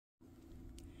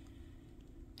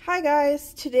Hi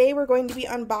guys, today we're going to be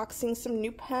unboxing some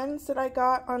new pens that I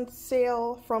got on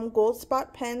sale from Gold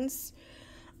Spot Pens.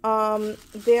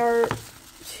 They are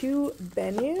two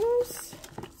Benus,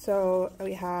 so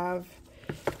we have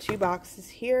two boxes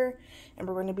here and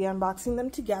we're going to be unboxing them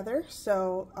together,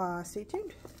 so stay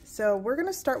tuned. So we're going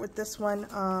to start with this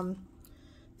one.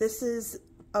 This is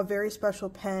a very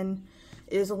special pen.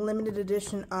 It is a limited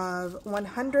edition of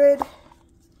 100.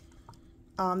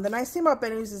 The nice thing about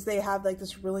Benus is they have like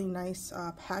this really nice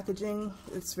packaging.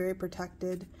 It's very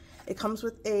protected. It comes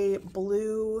with a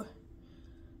blue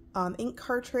ink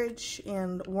cartridge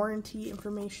and warranty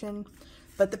information,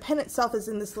 but the pen itself is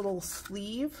in this little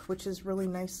sleeve, which is really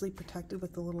nicely protected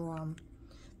with the little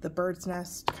the bird's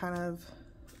nest kind of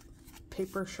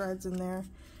paper shreds in there.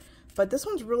 But this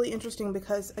one's really interesting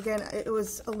because, again, it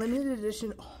was a limited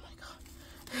edition. Oh my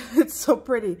god, it's so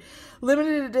pretty.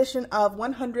 Limited edition of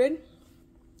 100.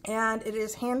 And it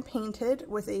is hand painted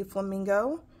with a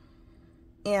flamingo,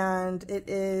 and it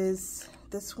is,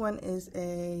 this one is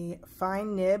a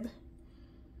fine nib,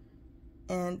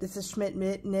 and this is Schmidt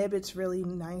nib. It's really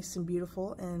nice and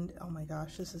beautiful, and oh my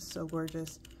gosh, this is so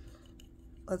gorgeous.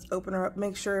 Let's open her up,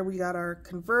 make sure we got our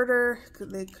converter.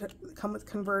 They come with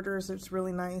converters. It's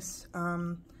really nice.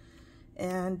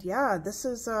 And yeah, this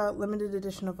is a limited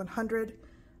edition of 100.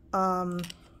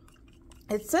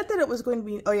 It said that it was going to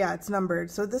be, oh yeah, it's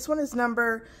numbered. So this one is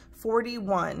number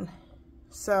 41.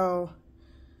 So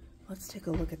let's take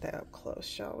a look at that up close,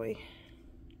 shall we?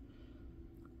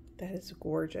 That is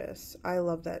gorgeous. I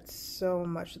love that so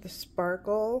much. The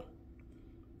sparkle.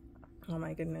 Oh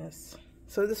my goodness.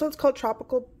 So this one's called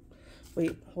Tropical,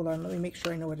 wait, hold on, let me make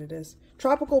sure I know what it is.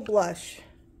 Tropical Blush.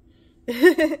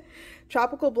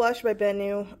 Tropical Blush by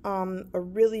Benu. A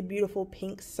really beautiful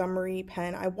pink summery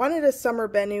pen. I wanted a summer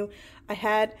Benu. I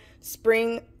had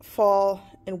spring, fall,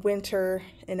 and winter,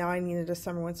 and now I needed a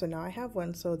summer one, so now I have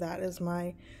one. So that is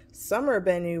my summer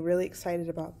Benu. Really excited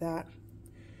about that.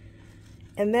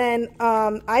 And then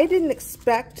I didn't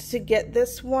expect to get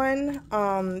this one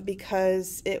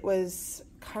because it was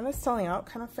kind of selling out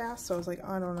kind of fast. So I was like,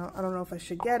 I don't know if I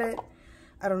should get it.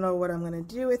 I don't know what I'm gonna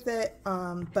do with it,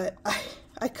 but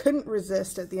I couldn't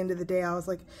resist. At the end of the day, I was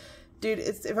like, dude,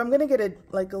 if I'm gonna get a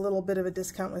little bit of a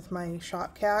discount with my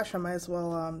shop cash, I might as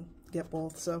well get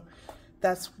both. So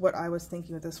that's what I was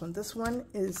thinking with this one. This one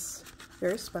is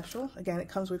very special. Again, it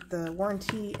comes with the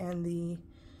warranty and the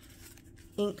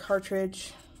ink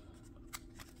cartridge.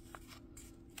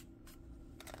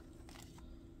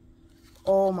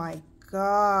 Oh my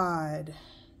god,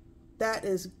 that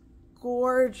is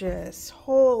gorgeous.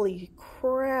 Holy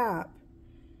crap.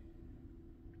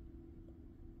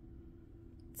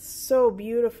 So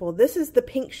beautiful. This is the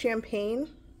pink champagne.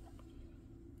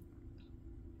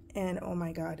 And oh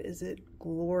my god, is it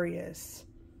glorious.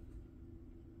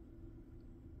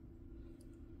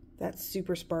 That's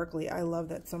super sparkly. I love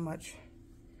that so much.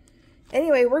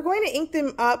 Anyway, we're going to ink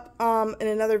them up in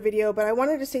another video, but I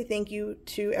wanted to say thank you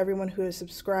to everyone who has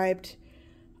subscribed.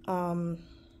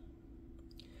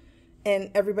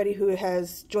 And everybody who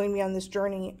has joined me on this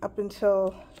journey up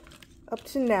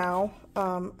to now.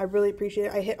 I really appreciate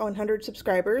it. I hit 100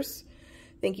 subscribers.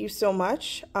 Thank you so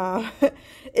much.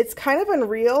 It's kind of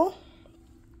unreal.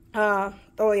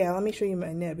 Oh yeah, let me show you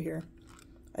my nib here.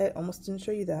 I almost didn't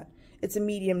show you that. It's a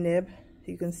medium nib.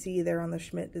 You can see there on the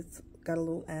Schmidt, it's got a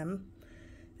little M.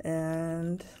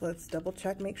 And let's double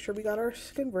check, make sure we got our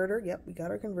converter. Yep, we got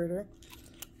our converter.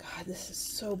 God, this is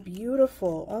so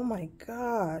beautiful. Oh my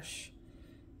gosh.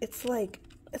 It's like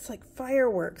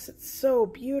fireworks. It's so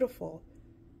beautiful.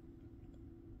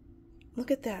 Look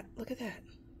at that. Look at that.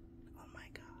 Oh my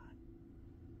god.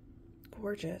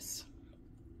 Gorgeous.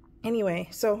 Anyway,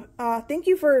 so thank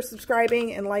you for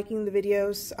subscribing and liking the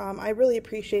videos. I really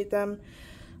appreciate them.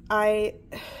 I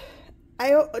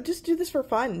just do this for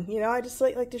fun, you know. I just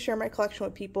like to share my collection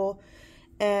with people,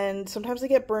 and sometimes I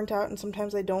get burnt out and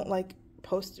sometimes I don't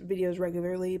post videos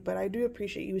regularly, but I do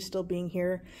appreciate you still being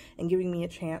here and giving me a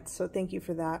chance, so thank you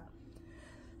for that.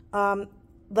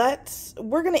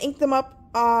 We're gonna ink them up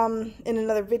in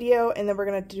another video, and then we're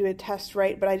gonna do a test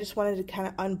write, but I just wanted to kind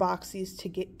of unbox these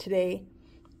today.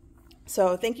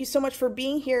 So thank you so much for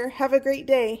being here. Have a great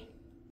day.